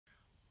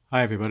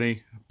Hi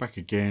everybody, back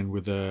again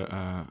with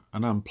an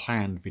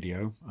unplanned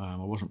video. I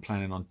wasn't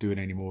planning on doing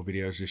any more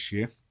videos this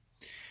year,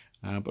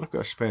 but I've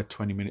got a spare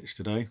 20 minutes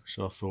today,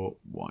 so I thought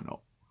why not,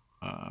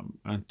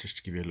 and just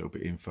to give you a little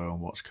bit of info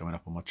on what's coming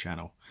up on my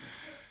channel.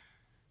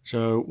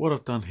 So what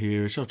I've done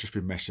here is I've just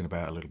been messing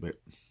about a little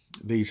bit.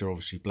 These are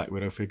obviously Black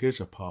Widow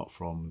figures, apart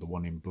from the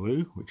one in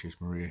blue, which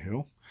is Maria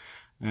Hill,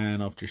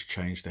 and I've just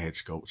changed the head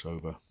sculpts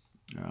over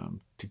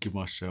to give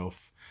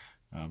myself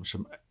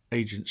some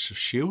Agents of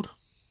S.H.I.E.L.D.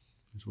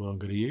 is what I'm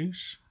going to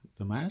use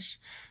them as,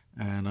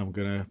 and I'm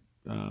going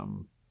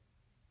to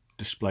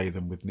display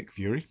them with Nick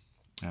Fury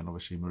and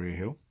obviously Maria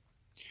Hill.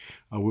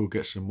 I will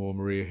get some more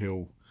Maria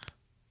Hill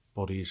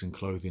bodies and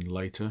clothing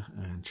later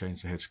and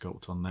change the head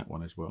sculpt on that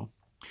one as well.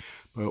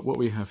 But what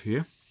we have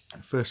here,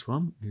 the first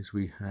one is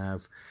we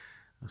have,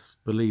 I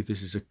believe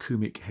this is a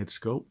Kumik head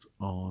sculpt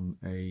on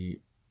a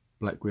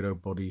Black Widow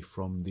body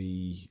from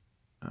the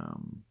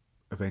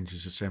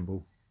Avengers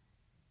Assemble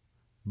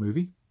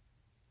movie.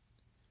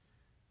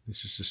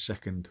 This is the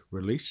second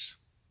release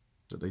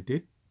that they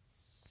did.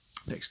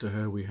 Next to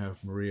her we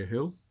have Maria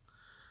Hill.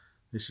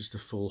 This is the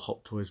full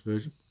Hot Toys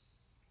version.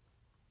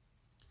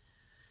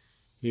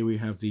 Here we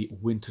have the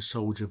Winter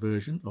Soldier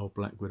version of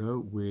Black Widow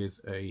with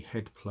a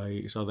head play.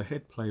 It's either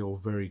head play or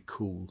very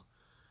cool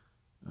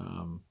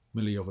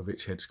Milla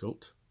Jovovich head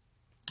sculpt.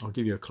 I'll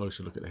give you a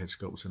closer look at the head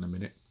sculpts in a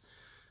minute.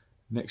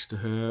 Next to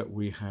her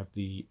we have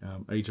the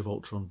Age of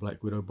Ultron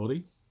Black Widow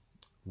body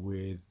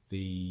with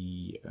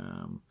the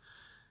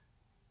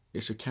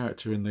it's a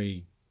character in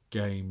the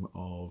game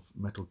of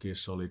Metal Gear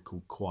Solid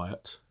called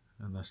Quiet,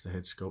 and that's the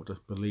head sculpt. I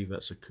believe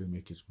that's a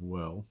Kumik as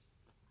well.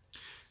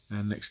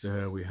 And next to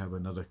her we have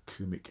another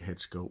Kumik head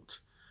sculpt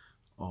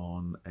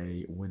on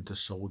a Winter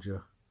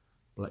Soldier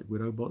Black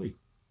Widow body.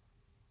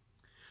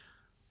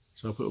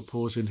 So I'll put a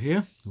pause in here,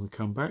 and when we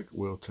come back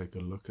we'll take a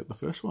look at the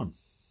first one.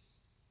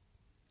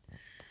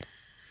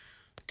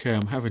 Okay,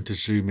 I'm having to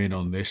zoom in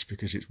on this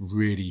because it's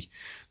really,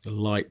 the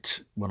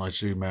light when I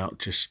zoom out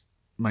just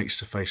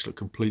makes the face look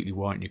completely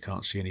white and you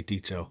can't see any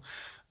detail.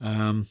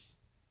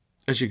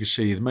 As you can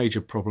see, the major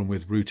problem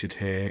with rooted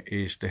hair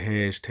is the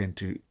hairs tend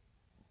to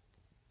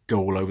go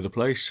all over the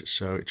place,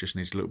 so it just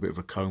needs a little bit of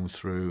a comb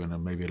through and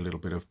then maybe a little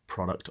bit of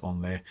product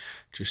on there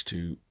just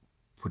to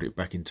put it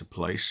back into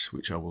place,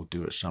 which I will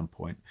do at some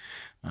point.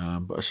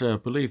 But so I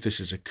believe this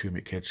is a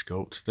Kumik head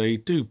sculpt. They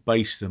do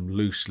base them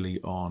loosely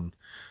on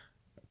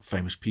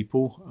famous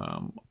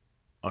people.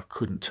 I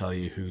couldn't tell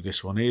you who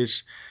this one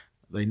is.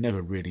 They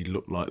never really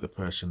look like the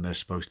person they're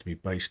supposed to be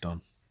based on.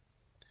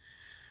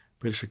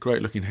 But it's a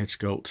great looking head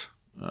sculpt.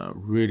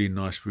 Really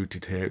nice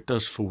rooted hair. It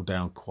does fall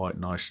down quite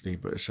nicely,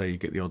 but say you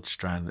get the odd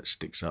strand that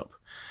sticks up.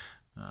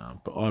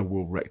 But I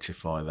will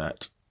rectify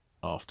that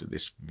after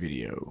this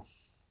video.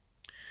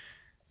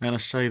 And I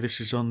say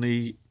this is on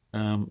the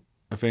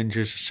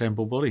Avengers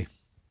Assemble body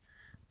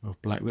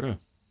of Black Widow.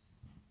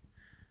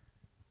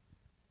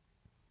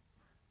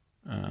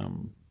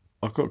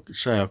 I've got to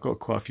say I've got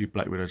quite a few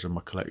Black Widows in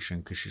my collection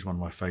because she's one of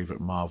my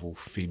favourite Marvel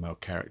female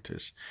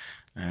characters,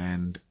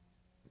 and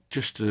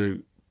just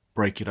to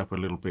break it up a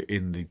little bit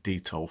in the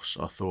details,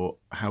 I thought,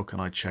 how can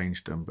I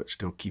change them but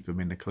still keep them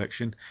in the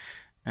collection?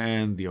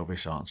 And the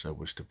obvious answer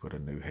was to put a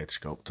new head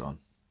sculpt on.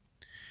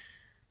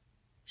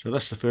 So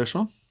that's the first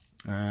one.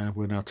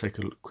 We'll now take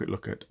a quick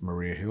look at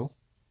Maria Hill.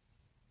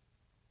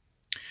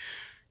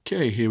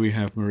 Okay, here we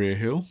have Maria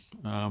Hill.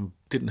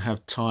 Didn't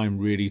have time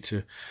really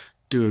to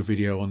do a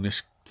video on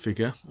this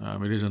figure.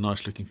 It is a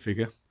nice looking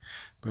figure,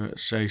 but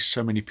say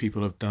so many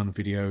people have done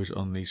videos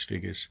on these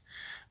figures,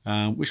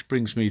 which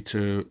brings me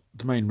to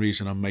the main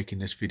reason I'm making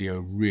this video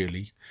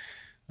really.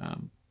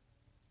 I'm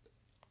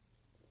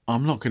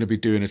not going to be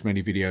doing as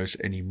many videos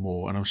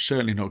anymore, and I'm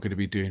certainly not going to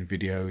be doing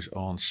videos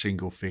on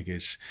single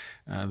figures.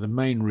 The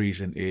main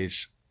reason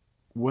is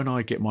when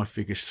I get my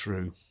figures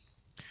through,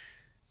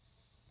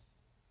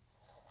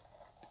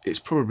 it's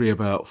probably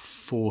about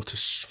 4 to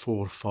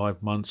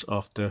 5 months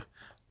after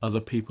other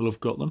people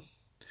have got them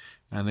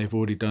and they've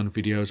already done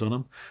videos on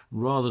them,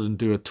 rather than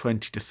do a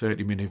 20 to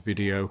 30 minute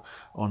video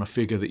on a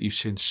figure that you've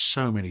seen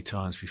so many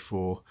times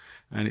before,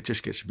 and it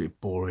just gets a bit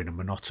boring and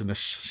monotonous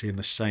seeing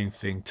the same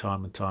thing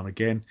time and time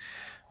again.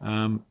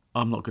 I'm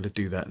not going to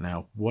do that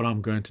now. What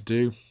I'm going to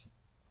do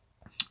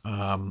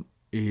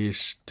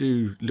is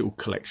do little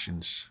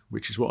collections,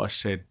 which is what I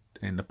said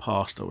in the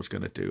past I was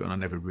going to do, and I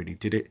never really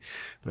did it,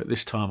 but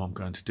this time I'm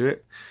going to do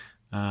it.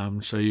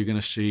 So you're going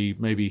to see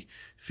maybe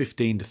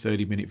 15 to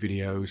 30 minute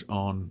videos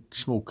on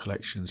small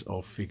collections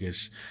of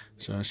figures.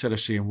 So instead of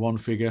seeing one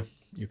figure,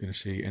 you're going to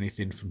see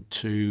anything from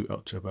 2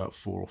 up to about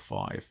 4 or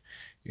 5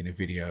 in a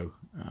video.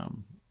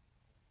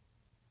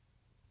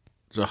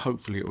 So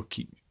hopefully it will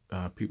keep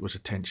people's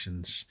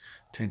attention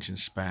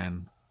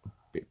span a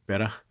bit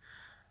better.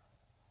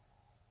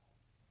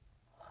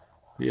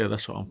 But yeah,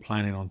 that's what I'm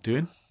planning on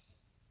doing.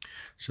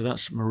 So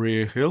that's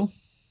Maria Hill.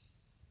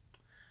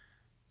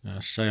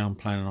 Say I'm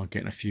planning on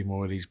getting a few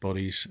more of these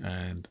bodies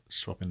and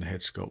swapping the head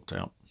sculpt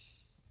out.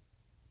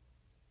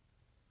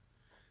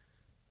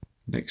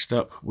 Next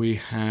up we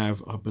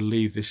have, I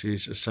believe this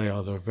is, say,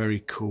 either a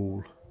very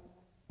cool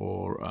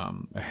or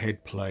a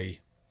head play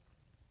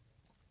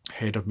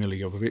head of Milla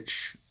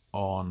Jovovich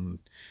on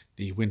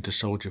the Winter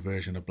Soldier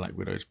version of Black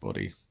Widow's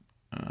body.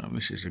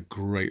 This is a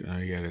great,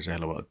 yeah, there's a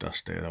hell of a lot of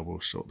dust there, I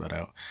will sort that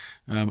out.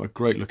 A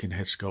great looking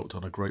head sculpt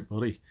on a great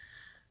body.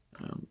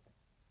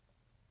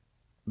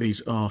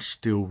 These are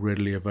still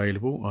readily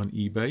available on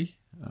eBay.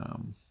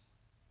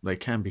 They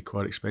can be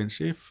quite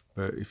expensive,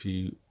 but if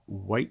you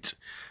wait,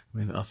 I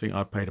mean, I think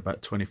I paid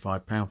about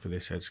 £25 for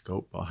this head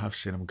sculpt, but I have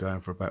seen them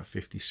going for about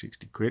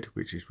 50-60 quid,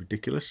 which is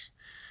ridiculous.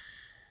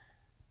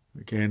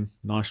 Again,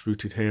 nice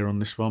rooted hair on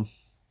this one.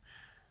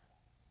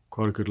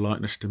 Quite a good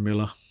likeness to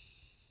Milla.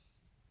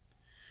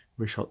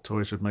 Wish Hot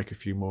Toys would make a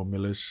few more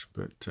Millas,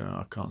 but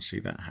I can't see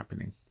that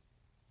happening.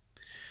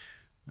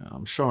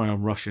 I'm sorry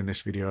I'm rushing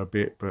this video a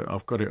bit, but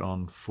I've got it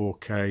on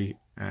 4K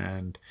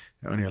and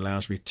it only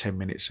allows me 10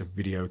 minutes of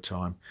video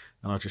time,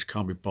 and I just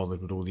can't be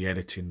bothered with all the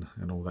editing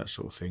and all that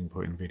sort of thing,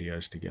 putting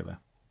videos together.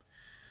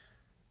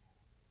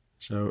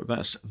 So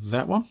that's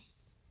that one.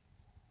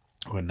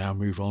 We'll now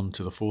move on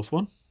to the fourth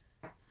one.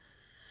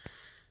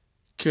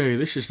 Okay,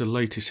 this is the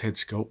latest head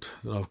sculpt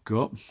that I've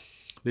got.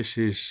 This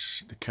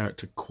is the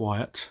character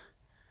Quiet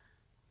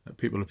that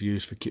people have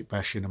used for kit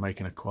bashing and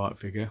making a Quiet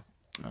figure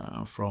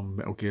from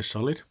Metal Gear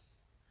Solid.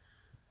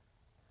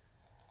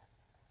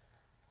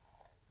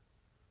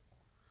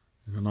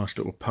 And a nice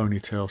little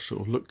ponytail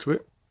sort of look to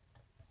it.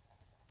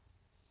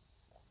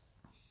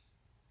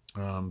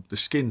 The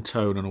skin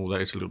tone and all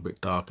that is a little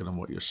bit darker than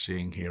what you're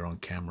seeing here on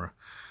camera.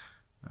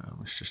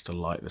 It's just the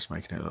light that's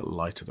making it a little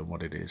lighter than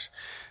what it is.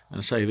 And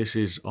I say this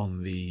is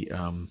on the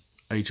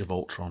Age of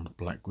Ultron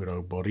Black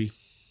Widow body.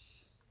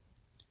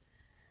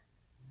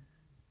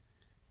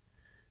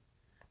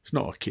 It's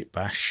not a kit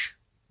bash.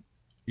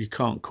 You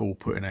can't call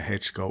putting a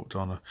head sculpt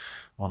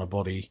on a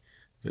body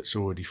that's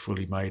already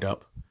fully made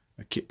up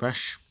a kit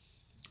bash,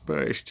 but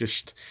it's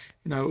just,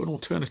 you know, an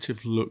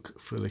alternative look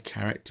for the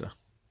character.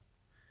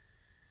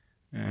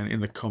 And in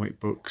the comic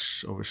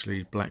books,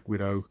 obviously Black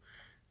Widow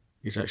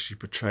is actually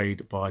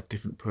portrayed by a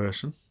different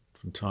person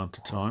from time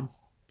to time,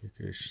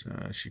 because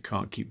she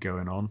can't keep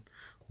going on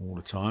all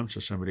the time, so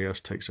somebody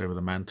else takes over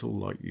the mantle,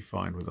 like you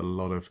find with a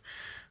lot of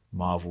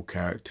Marvel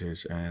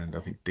characters, and I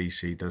think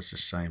DC does the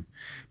same.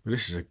 But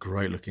this is a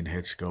great looking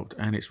head sculpt,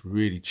 and it's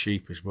really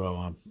cheap as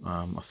well.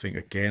 I think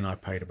again I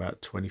paid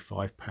about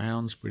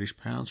 £25 British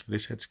pounds for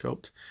this head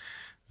sculpt.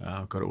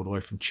 Got it all the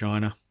way from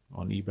China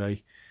on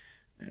eBay.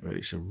 But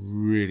it's a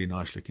really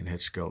nice looking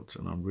head sculpt,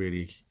 and I'm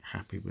really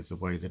happy with the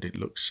way that it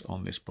looks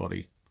on this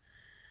body.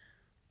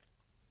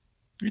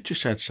 It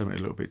just adds something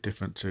a little bit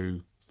different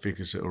to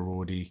figures that are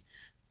already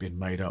been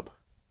made up.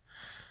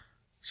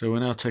 So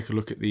we'll now take a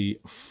look at the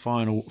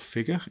final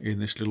figure in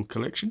this little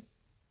collection.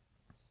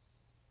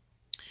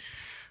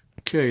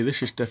 Okay,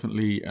 this is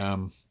definitely a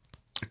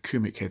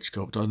Kumik head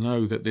sculpt. I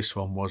know that this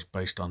one was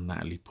based on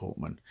Natalie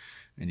Portman,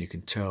 and you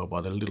can tell by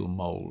the little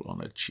mole on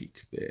her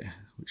cheek there,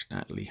 which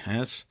Natalie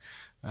has.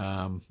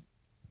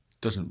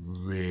 Doesn't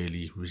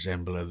really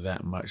resemble her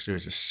that much. There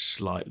is a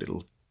slight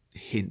little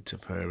hint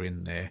of her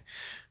in there,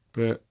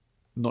 but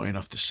not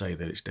enough to say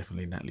that it's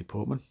definitely Natalie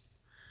Portman.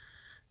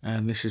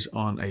 And this is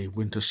on a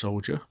Winter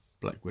Soldier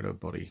Black Widow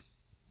body,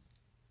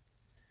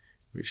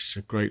 which is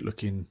a great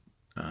looking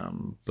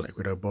Black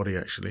Widow body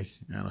actually,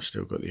 and I've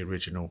still got the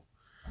original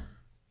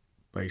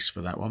base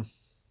for that one.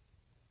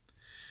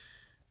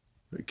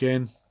 But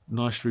again,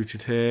 nice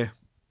rooted hair.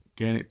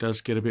 Again, it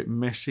does get a bit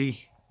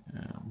messy,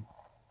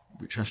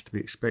 which has to be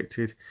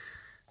expected,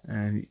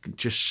 and you can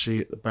just see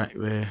at the back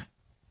there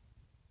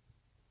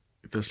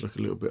it does look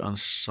a little bit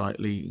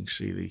unsightly. You can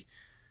see the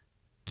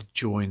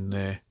join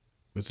there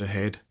with the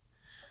head,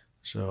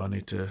 so I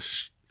need to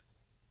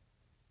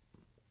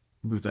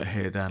move that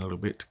hair down a little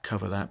bit to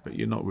cover that, but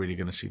you're not really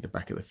going to see the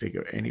back of the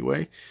figure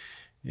anyway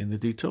in the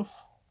detail.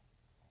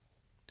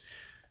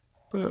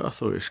 But I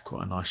thought it was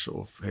quite a nice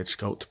sort of head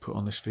sculpt to put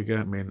on this figure.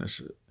 I mean,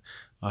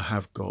 I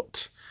have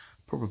got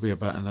probably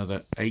about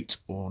another 8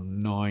 or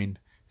 9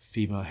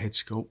 female head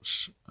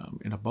sculpts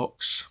in a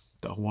box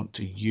that I want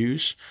to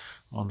use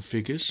on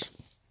figures,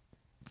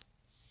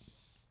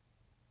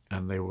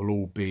 and they will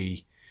all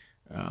be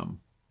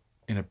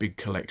in a big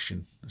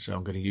collection, so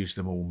I'm going to use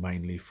them all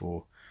mainly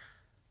for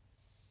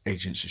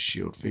Agents of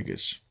S.H.I.E.L.D.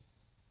 figures.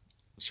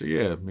 So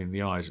yeah, I mean,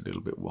 the eye's a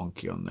little bit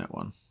wonky on that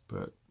one,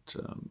 but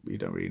you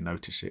don't really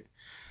notice it.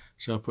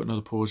 So I'll put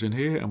another pause in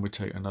here, and we'll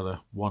take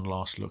one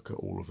last look at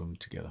all of them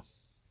together.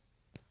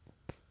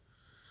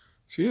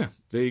 So yeah,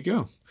 there you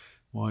go,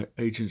 my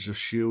Agents of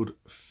S.H.I.E.L.D.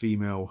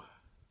 female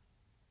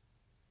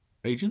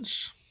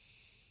agents.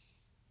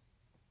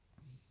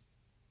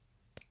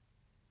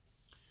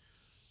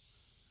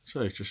 So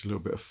it's just a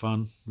little bit of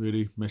fun,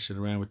 really, messing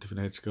around with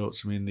different head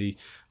sculpts. I mean,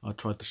 I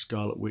tried the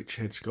Scarlet Witch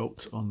head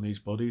sculpt on these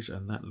bodies,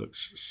 and that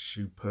looks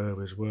superb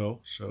as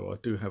well. So I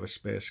do have a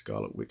spare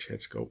Scarlet Witch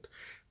head sculpt,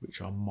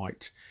 which I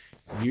might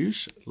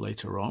use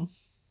later on.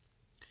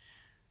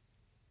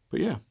 But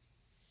yeah,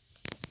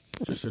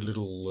 just a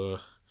little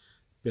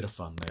bit of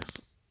fun there.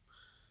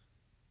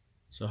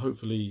 So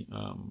hopefully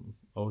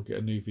I'll get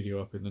a new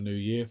video up in the new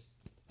year.